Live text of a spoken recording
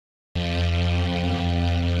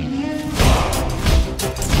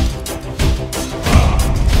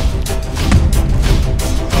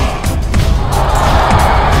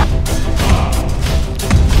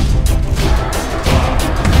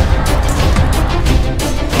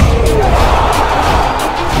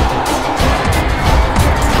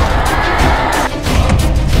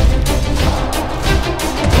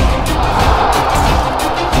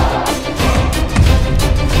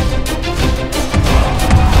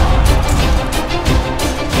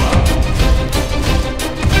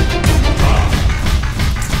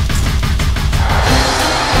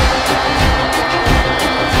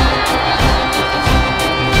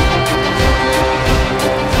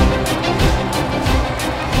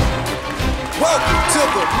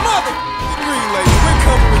your mother! Relay, we're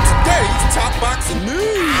coming with today's top boxing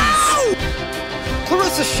news.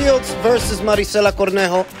 Claressa Shields versus Marisela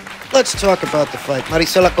Cornejo. Let's talk about the fight.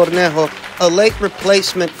 Marisela Cornejo, a late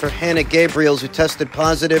replacement for Haney Gabriels, who tested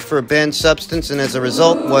positive for a banned substance and as a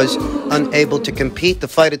result was unable to compete. The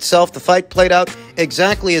fight itself, the fight played out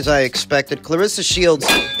exactly as I expected. Claressa Shields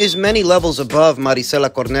is many levels above Marisela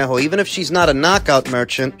Cornejo. Even if she's not a knockout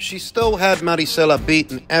merchant, she still had Marisela beat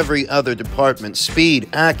in every other department. Speed,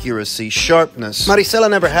 accuracy, sharpness. Marisela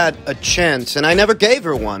never had a chance, and I never gave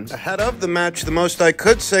her one. Ahead of the match, the most I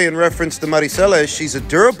could say in reference to Marisela is she's a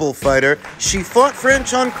durable fighter. She fought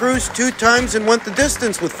Franchon Cruz 2 times and went the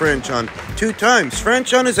distance with Franchon 2 times.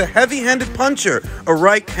 Franchon is a heavy-handed puncher, a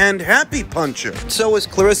right-hand happy puncher. So was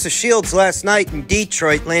Claressa Shields last night in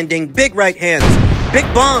Detroit, landing big right hands, big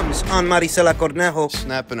bombs on Marisela Cornejo,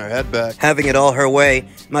 snapping her head back, having it all her way.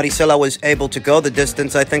 Marisela was able to go the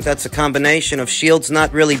distance. I think that's a combination of Shields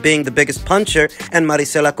not really being the biggest puncher and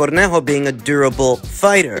Marisela Cornejo being a durable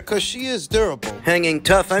fighter. Because she is durable. Hanging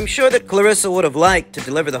tough. I'm sure that Claressa would have liked to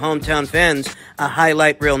deliver the hometown fans a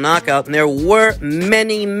highlight reel knockout, and there were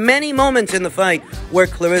many, many moments in the fight where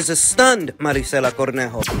Claressa stunned Marisela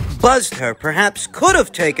Cornejo, buzzed her, perhaps could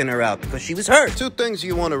have taken her out because she was hurt. 2 things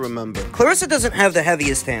you want to remember. Claressa doesn't have the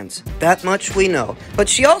heaviest hands. That much we know. But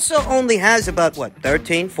she also only has about,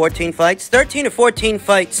 13, 14 fights? 13 or 14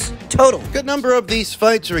 fights total. Good number of these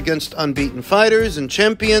fights are against unbeaten fighters and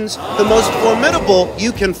champions. The most formidable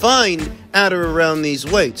you can find at or around these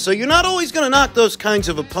weights. So you're not always going to knock those kinds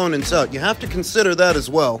of opponents out. You have to consider that as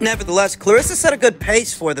well. Nevertheless, Claressa set a good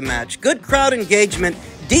pace for the match. Good crowd engagement.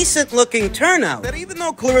 Decent-looking turnout. That even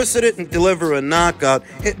though Claressa didn't deliver a knockout,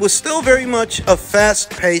 it was still very much a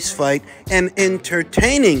fast-paced fight, an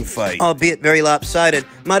entertaining fight, albeit very lopsided.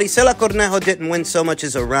 Marisela Cornejo didn't win so much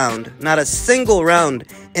as a round. Not a single round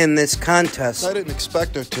in this contest. I didn't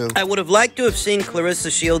expect her to. I would have liked to have seen Claressa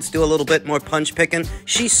Shields do a little bit more punch-picking.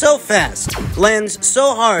 She's so fast, lands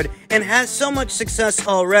so hard, and has so much success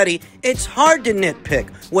already, it's hard to nitpick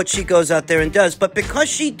what she goes out there and does. But because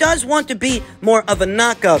she does want to be more of a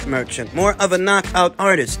knockout merchant, more of a knockout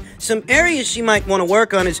artist, some areas she might want to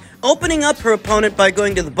work on is opening up her opponent by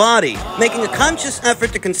going to the body, making a conscious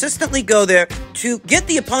effort to consistently go there to get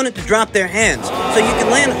the opponent to drop their hands so you can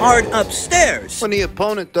land hard upstairs when the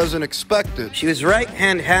opponent doesn't expect it. She was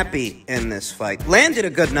right-hand happy in this fight. Landed a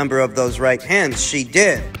good number of those right hands. She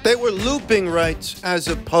did. They were looping rights as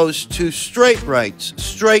opposed to straight rights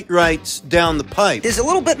down the pipe. There's a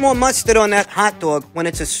little bit more mustard on that hot dog when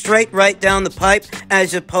it's a straight right down the pipe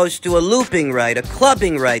as opposed to a looping right, a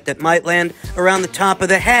clubbing right that might land around the top of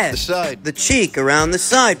the head, the side, the cheek, around the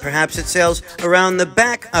side. Perhaps it sails around the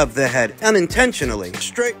back of the head, unintentionally.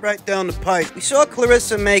 Straight right down the pipe. We saw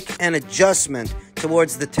Claressa make an adjustment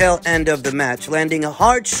towards the tail end of the match, landing a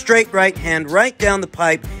hard straight right hand right down the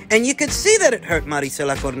pipe, and you could see that it hurt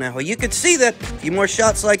Marisela Cornejo. You could see that a few more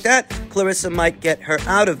shots like that, Claressa might get her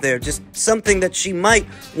out of there. Just something that she might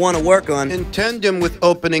want to work on. In tandem with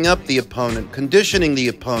opening up the opponent, conditioning the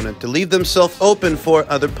opponent to leave themselves open for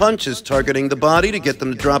other punches, targeting the body to get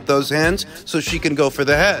them to drop those hands so she can go for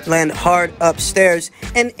the head. Land hard upstairs.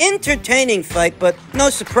 An entertaining fight, but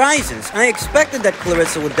no surprises. I expected that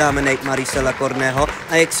Claressa would dominate Marisela Cornejo.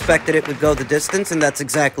 I expected it would go the distance, and that's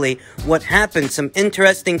exactly what happened. Some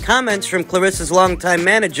interesting comments from Claressa's longtime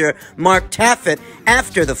manager, Mark Taffet,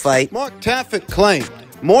 after the fight. Mark Taffet claimed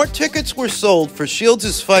more tickets were sold for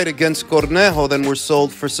Shields' fight against Cornejo than were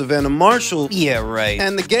sold for Savannah Marshall. Yeah, right.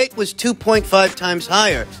 And the gate was 2.5 times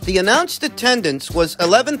higher. The announced attendance was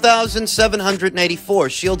 11,784.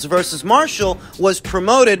 Shields versus Marshall was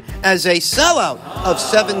promoted as a sellout of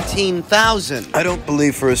 17,000. I don't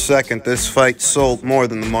believe for a second this fight sold more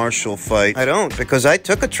than the Marshall fight. I don't, because I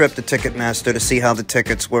took a trip to Ticketmaster to see how the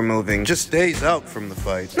tickets were moving. Just days out from the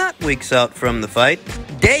fight. Not weeks out from the fight.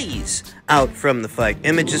 Days out from the fight.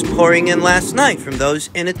 Images pouring in last night from those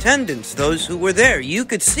in attendance, those who were there. You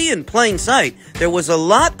could see in plain sight there was a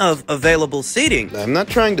lot of available seating. I'm not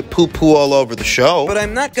trying to poo-poo all over the show, but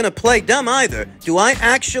I'm not going to play dumb either. Do I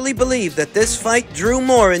actually believe that this fight drew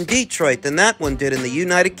more in Detroit than that one did in the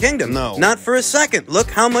United Kingdom? No. Not for a second.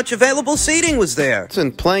 Look how much available seating was there. It's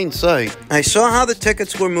in plain sight. I saw how the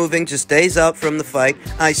tickets were moving just days out from the fight.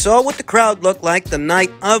 I saw what the crowd looked like the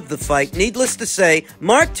night of the fight. Needless to say,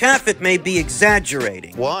 Mark Taffet may be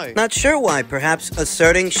exaggerating. Why? Not sure why. Perhaps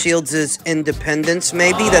asserting Shields' independence,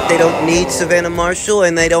 maybe, that they don't need Savannah Marshall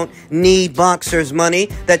and they don't need boxers' money,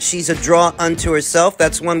 that she's a draw unto herself.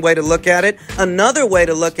 That's one way to look at it. Another way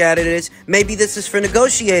to look at it is maybe this is for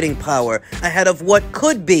negotiating power ahead of what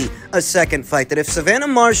could be a second fight. That if Savannah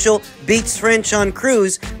Marshall beats French on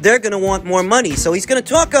Cruz, they're going to want more money. So he's going to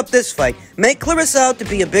talk up this fight, make Clarissa out to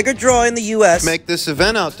be a bigger draw in the U.S. Make this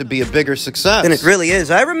event out to be a bigger success. And it really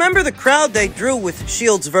is. I remember the crowd they drew with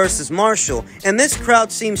Shields versus Marshall, and this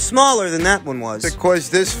crowd seems smaller than that one was. Because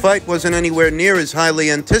this fight wasn't anywhere near as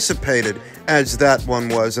highly anticipated as that one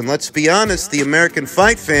was. And let's be honest, the American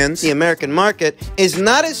fight fans... The American market is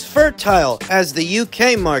not as fertile as the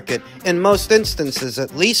UK market in most instances,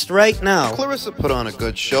 at least right now. Clarissa put on a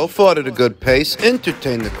good show, fought at a good pace,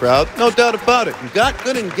 entertained the crowd, no doubt about it, and got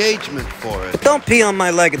good engagement for it. But don't pee on my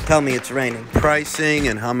leg and tell me it's raining. Pricing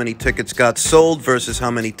and how many tickets got sold versus how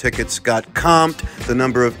many tickets got comped, the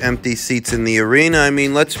number of empty seats in the arena. I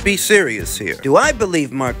mean, let's be serious here. Do I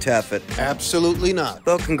believe Mark Taffet? Absolutely not.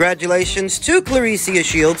 Well, congratulations to Clarissa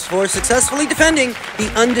Shields for successfully defending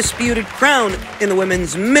the undisputed crown in the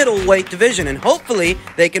women's middleweight division, and hopefully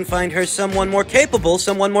they can find her someone more capable,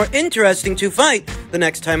 someone more interesting to fight the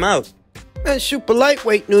next time out. And super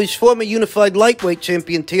lightweight news, former unified lightweight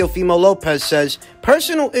champion Teofimo Lopez says,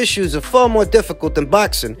 personal issues are far more difficult than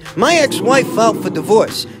boxing. My ex-wife filed for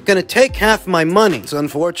divorce. Gonna take half my money. It's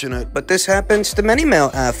unfortunate. But this happens to many male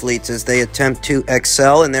athletes as they attempt to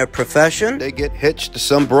excel in their profession. They get hitched to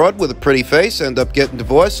some broad with a pretty face, end up getting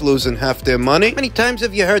divorced, losing half their money. How many times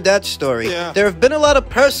have you heard that story? Yeah. There have been a lot of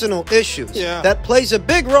personal issues. Yeah. That plays a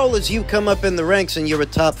big role as you come up in the ranks and you're a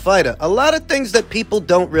top fighter. A lot of things that people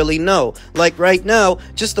don't really know. Like right now,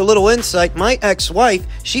 just a little insight, my ex-wife,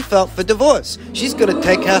 she filed for divorce. She's gonna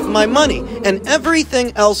take half my money. And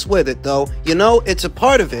everything else with it, though, you know, it's a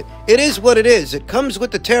part of it. It is what it is. It comes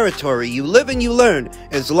with the territory. You live and you learn.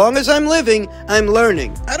 As long as I'm living, I'm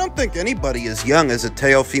learning. I don't think anybody as young as a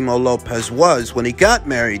Teofimo Lopez was when he got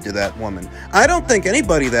married to that woman. I don't think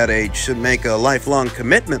anybody that age should make a lifelong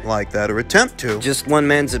commitment like that or attempt to. Just one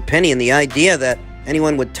man's opinion. The idea that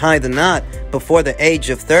anyone would tie the knot before the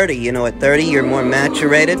age of 30. You know, at 30, you're more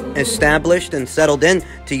maturated, established, and settled in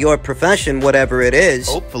to your profession, whatever it is.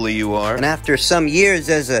 Hopefully you are. And after some years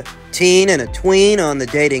as a teen and a tween on the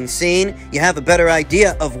dating scene, you have a better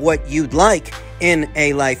idea of what you'd like in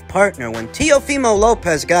a life partner. When Teofimo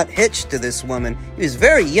Lopez got hitched to this woman, he was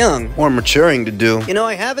very young. More maturing to do. You know,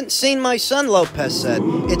 I haven't seen my son, Lopez said.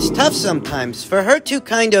 It's tough sometimes for her to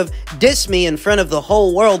kind of diss me in front of the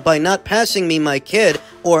whole world by not passing me my kid,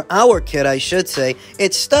 or our kid, I should say.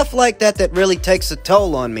 It's stuff like that that really takes a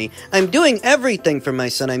toll on me. I'm doing everything for my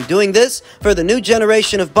son. I'm doing this for the new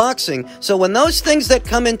generation of boxing. So when those things that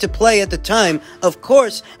come into play at the time, of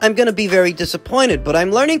course, I'm going to be very disappointed. But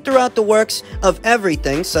I'm learning throughout the works of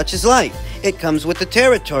everything, such as life. It comes with the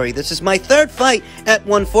territory. This is my third fight at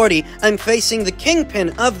 140. I'm facing the kingpin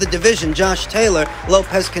of the division, Josh Taylor.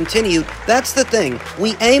 Lopez continued. That's the thing.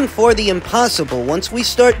 We aim for the impossible. Once we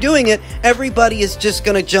start doing it, everybody is just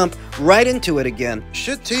going to jump right into it again.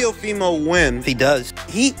 Should Teofimo win, If he does,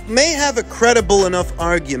 he may have a credible enough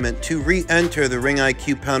argument to re-enter the Ring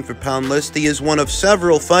IQ pound-for-pound list. He is one of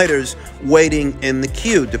several fighters waiting in the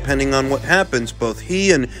queue, depending on what happens. Both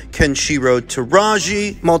he and Kenshiro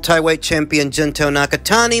Taraji. multi-weight champion Gento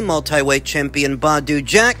Nakatani, multi-weight champion Badu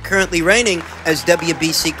Jack, currently reigning as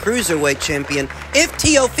WBC cruiserweight champion. If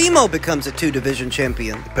Teofimo becomes a two-division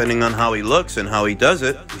champion, Depending on how he looks and how he does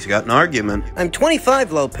it, he's got an argument. I'm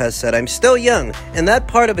 25, Lopez said. I'm still young, and that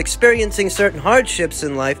part of experiencing certain hardships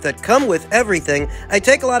in life that come with everything, I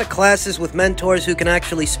take a lot of classes with mentors who can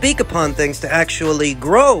actually speak upon things to actually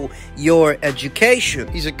grow your education.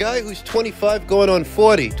 He's a guy who's 25 going on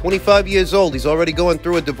 40, 25 years old. He's already going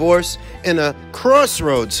through a divorce in a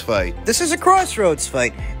crossroads fight. This is a crossroads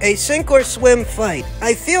fight, a sink or swim fight.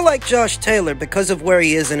 I feel like Josh Taylor, because of where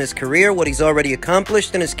he is in his career, what he's already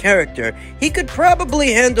accomplished, and his character, he could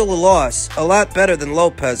probably handle a loss a lot better than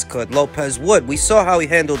Lopez could. Lopez would. We saw how he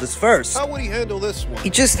handled his first. How would he handle this one? He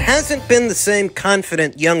just hasn't been the same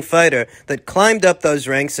confident young fighter that climbed up those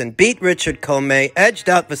ranks and beat Richard Comey, edged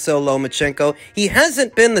out Vasyl Lomachenko. He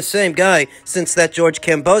hasn't been the same guy since that George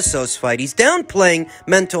Kambosos fight. He's downplaying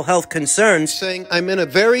mental health concerns, Saying, I'm in a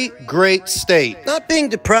very great state. not being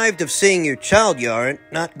deprived of seeing your child, you aren't.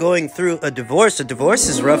 Not going through a divorce. A divorce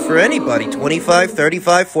is rough for anybody. 25,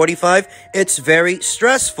 35, 45. It's very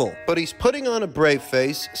stressful. But he's putting on a brave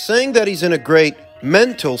face, saying that he's in a great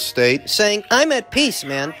mental state, saying, I'm at peace,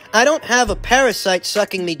 man. I don't have a parasite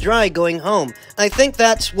sucking me dry going home. I think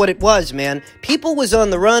that's what it was, man. People was on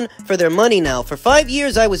the run for their money now. For 5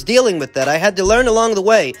 years I was dealing with that. I had to learn along the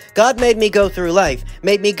way. God made me go through life,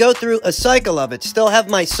 made me go through a cycle of it. Still have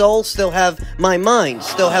my soul, still have my mind,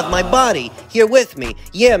 still have my body here with me.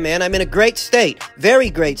 Yeah, man, I'm in a great state. Very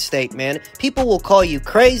great state, man. People will call you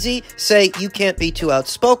crazy, say you can't be too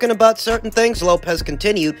outspoken about certain things. Lopez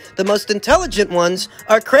continued, the most intelligent ones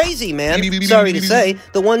are crazy, man. Sorry to say,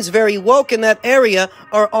 the ones very woke in that area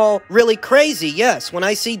are all really crazy, yes. When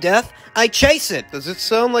I see death, I chase it. Does it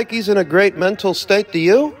sound like he's in a great mental state to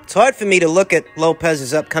you? It's hard for me to look at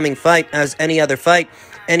Lopez's upcoming fight as any other fight,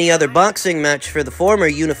 any other boxing match for the former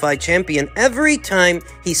unified champion. Every time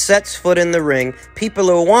he sets foot in the ring, people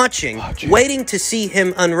are watching, waiting to see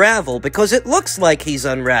him unravel, because it looks like he's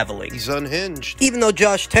unraveling. He's unhinged. Even though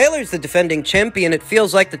Josh Taylor's the defending champion, it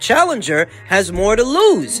feels like the challenger has more to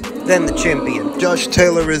lose than the champion. Josh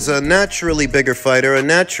Taylor is a naturally bigger fighter, a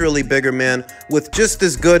naturally bigger man with just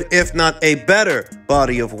as good, if not a better,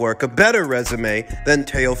 body of work, a better resume than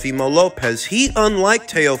Teofimo Lopez. He, unlike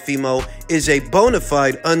Teofimo, is a bona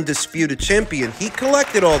fide undisputed champion. He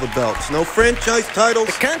collected all the belts, no franchise titles.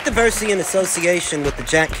 The controversy in association with the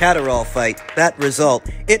Jack Catterall fight, that result,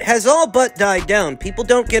 it has all but died down. People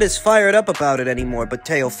don't get as fired up about it anymore, but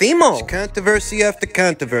Teofimo... It's controversy after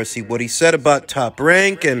controversy. What he said about Top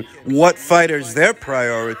Rank and what fighters they're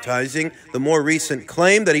prioritizing. The more recent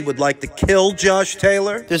claim that he would like to kill Josh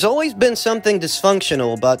Taylor. There's always been something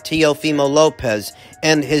dysfunctional about Teofimo Lopez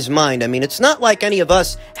and his mind. I mean, it's not like any of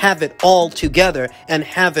us have it all together and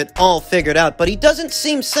have it all figured out, but he doesn't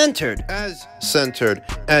seem centered. As centered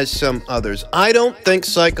as some others. I don't think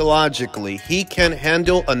psychologically he can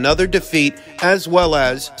handle another defeat as well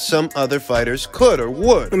as some other fighters could or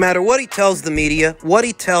would. No matter what he tells the media, what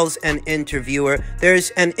he tells an interviewer,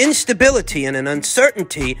 there's an instability and an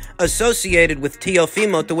uncertainty associated with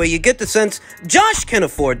Teofimo, the way you get the sense Josh can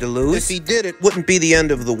afford to lose. If he did, it wouldn't be the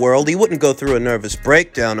end of the world. He wouldn't go through a nervous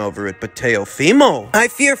breakdown over it, but Teofimo... I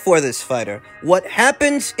fear for this fighter. What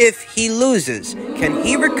happens if he loses? Can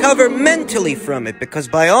he recover mentally from it? Because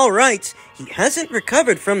by all rights, he hasn't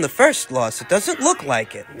recovered from the first loss. It doesn't look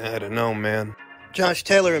like it. I don't know, man. Josh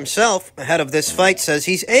Taylor himself, ahead of this fight, says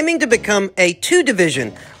he's aiming to become a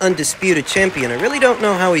two-division undisputed champion. I really don't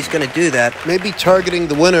know how he's going to do that. Maybe targeting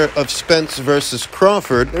the winner of Spence versus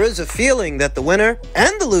Crawford. There is a feeling that the winner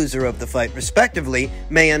and the loser of the fight, respectively,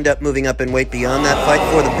 may end up moving up in weight beyond that fight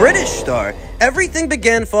for the British star. Everything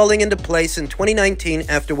began falling into place in 2019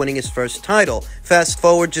 after winning his first title. Fast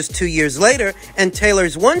forward just 2 years later, and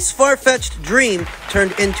Taylor's once far-fetched dream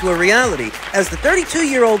turned into a reality. As the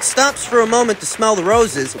 32-year-old stops for a moment to smell the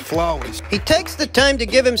roses, the flowers, he takes the time to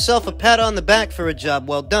give himself a pat on the back for a job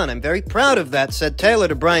well done. I'm very proud of that, said Taylor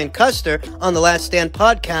to Brian Custer on the Last Stand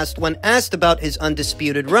podcast when asked about his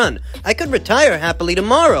undisputed run. I could retire happily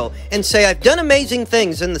tomorrow and say I've done amazing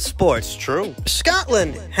things in the sport. It's true.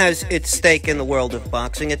 Scotland has its stake in the world of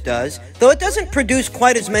boxing, it does, though it doesn't produce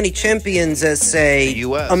quite as many champions as, say,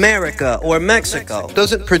 US. America or Mexico. It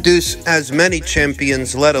doesn't produce as many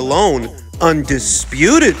champions, let alone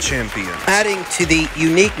undisputed champions. Adding to the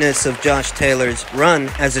uniqueness of Josh Taylor's run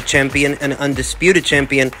as a champion and undisputed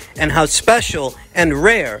champion, and how special and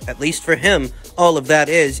rare, at least for him, all of that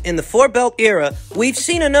is. In the four-belt era, we've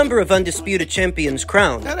seen a number of undisputed champions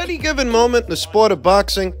crowned. At any given moment in the sport of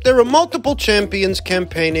boxing, there are multiple champions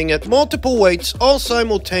campaigning at multiple weights all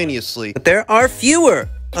simultaneously. But there are fewer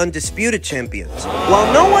undisputed champions.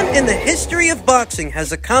 While no one in the history of boxing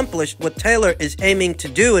has accomplished what Taylor is aiming to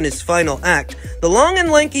do in his final act, the long and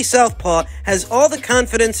lanky southpaw has all the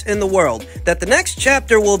confidence in the world that the next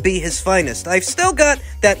chapter will be his finest. I've still got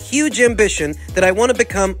that huge ambition that I want to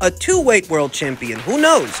become a two-weight world champion. Who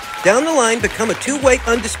knows? Down the line, become a two-weight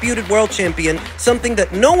undisputed world champion, something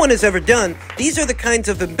that no one has ever done. These are the kinds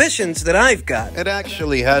of ambitions that I've got. It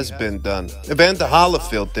actually has been done. Evander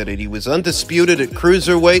Holyfield did it. He was undisputed at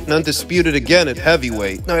cruiserweight and undisputed again at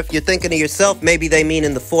heavyweight. Now, if you're thinking to yourself, maybe they mean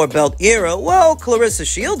in the four-belt era, well, Clarissa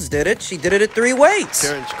Shields did it. She did it at 3 weights.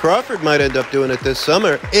 Terrence Crawford might end up doing it this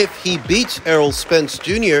summer. If he beats Errol Spence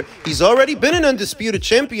Jr., he's already been an undisputed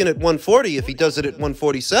champion at 140. If he does it at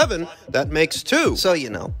 147, that makes 2. So,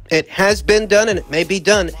 you know, it has been done, and it may be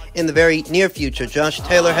done in the very near future. Josh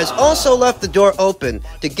Taylor has also left the door open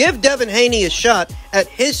to give Devin Haney a shot at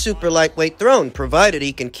his super lightweight throne, provided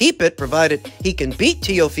he can keep it, provided he can beat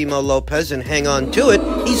Teofimo Lopez and hang on to it.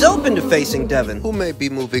 He's open to facing Devin, who may be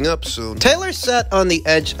moving up soon. Taylor sat on the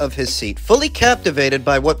edge of his seat, fully captivated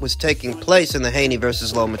by what was taking place in the Haney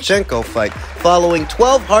versus Lomachenko fight. Following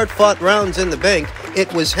 12 hard-fought rounds in the bank,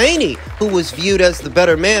 it was Haney who was viewed as the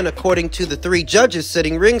better man according to the 3 judges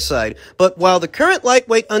sitting ringside. But while the current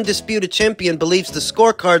lightweight undisputed champion believes the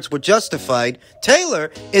scorecards were justified,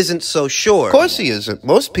 Taylor isn't so sure. Of course he isn't.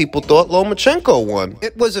 Most people thought Lomachenko won.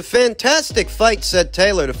 It was a fantastic fight, said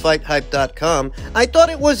Taylor to FightHype.com. I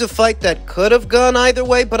thought it was a fight that could have gone either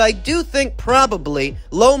way, but I do think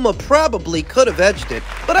Loma probably could have edged it.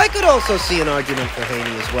 But I could also see an argument for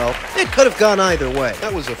Haney as well. It could have gone either way.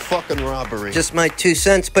 That was a fucking robbery. Just my 2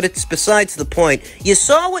 cents, but it's besides the point. You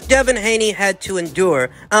saw what Devin Haney had to endure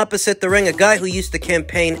opposite the ring, a guy who used to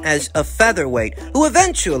campaign as a featherweight, who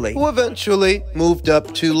eventually moved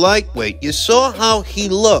up to lightweight. You saw how he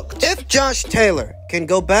looked. If Josh Taylor can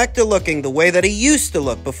go back to looking the way that he used to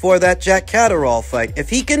look before that Jack Catterall fight, if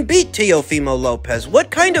he can beat Teofimo Lopez, what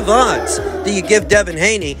kind of odds do you give Devin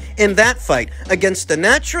Haney in that fight against the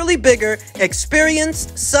naturally bigger,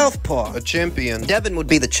 experienced southpaw? A champion. Devin would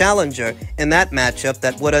be the challenger in that matchup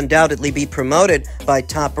that would undoubtedly be promoted by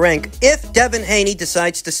Top Rank if Devin Haney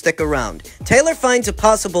decides to stick around. Taylor finds a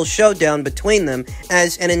possible showdown between them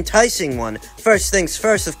as an enticing one. First things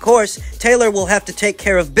first, of course, Taylor will have to take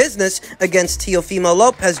care of business against Teofimo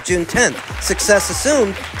Lopez June 10th. Success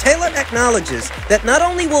assumed, Taylor acknowledges that not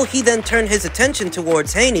only will he then turn his attention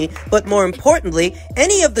towards Haney, but more importantly,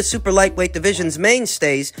 any of the super lightweight division's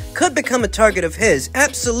mainstays could become a target of his.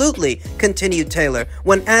 Absolutely, continued Taylor,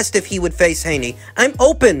 when asked if he would face Haney. I'm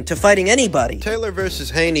open to fighting anybody. Taylor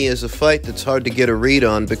versus Haney is a fight that's hard to get a read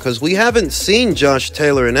on because we haven't seen Josh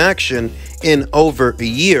Taylor in action in over a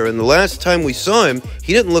year, and the last time we saw him,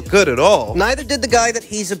 he didn't look good at all. Neither did the guy that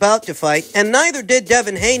he's about to fight, and neither did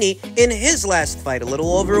Devin Haney in his last fight a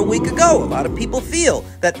little over a week ago. A lot of people feel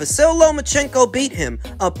that Vasyl Lomachenko beat him,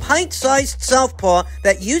 a pint-sized southpaw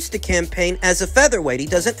that used to campaign as a featherweight. He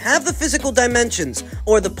doesn't have the physical dimensions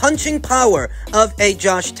or the punching power of a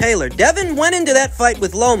Josh Taylor. Devin went into that fight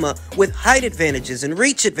with Loma with height advantages and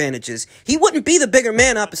reach advantages. He wouldn't be the bigger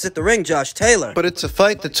man opposite the ring, Josh Taylor. But it's a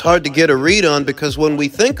fight that's hard to get a read on because when we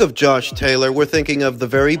think of Josh Taylor, we're thinking of the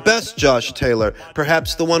very best Josh Taylor,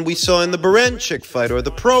 perhaps the one we saw in the Baranchyk fight or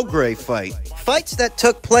the Prograis fight. Fights that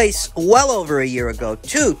took place well over a year ago,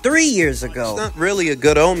 2-3 years ago. It's not really a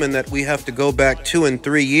good omen that we have to go back 2 and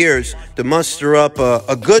 3 years to muster up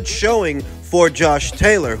a good showing for Josh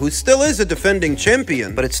Taylor, who still is a defending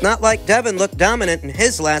champion. But it's not like Devin looked dominant in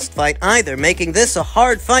his last fight either, making this a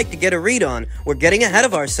hard fight to get a read on. We're getting ahead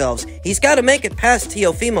of ourselves. He's got to make it past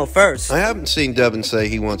Teofimo first. I haven't seen Devin say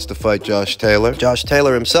he wants to fight Josh Taylor. Josh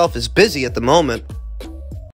Taylor himself is busy at the moment.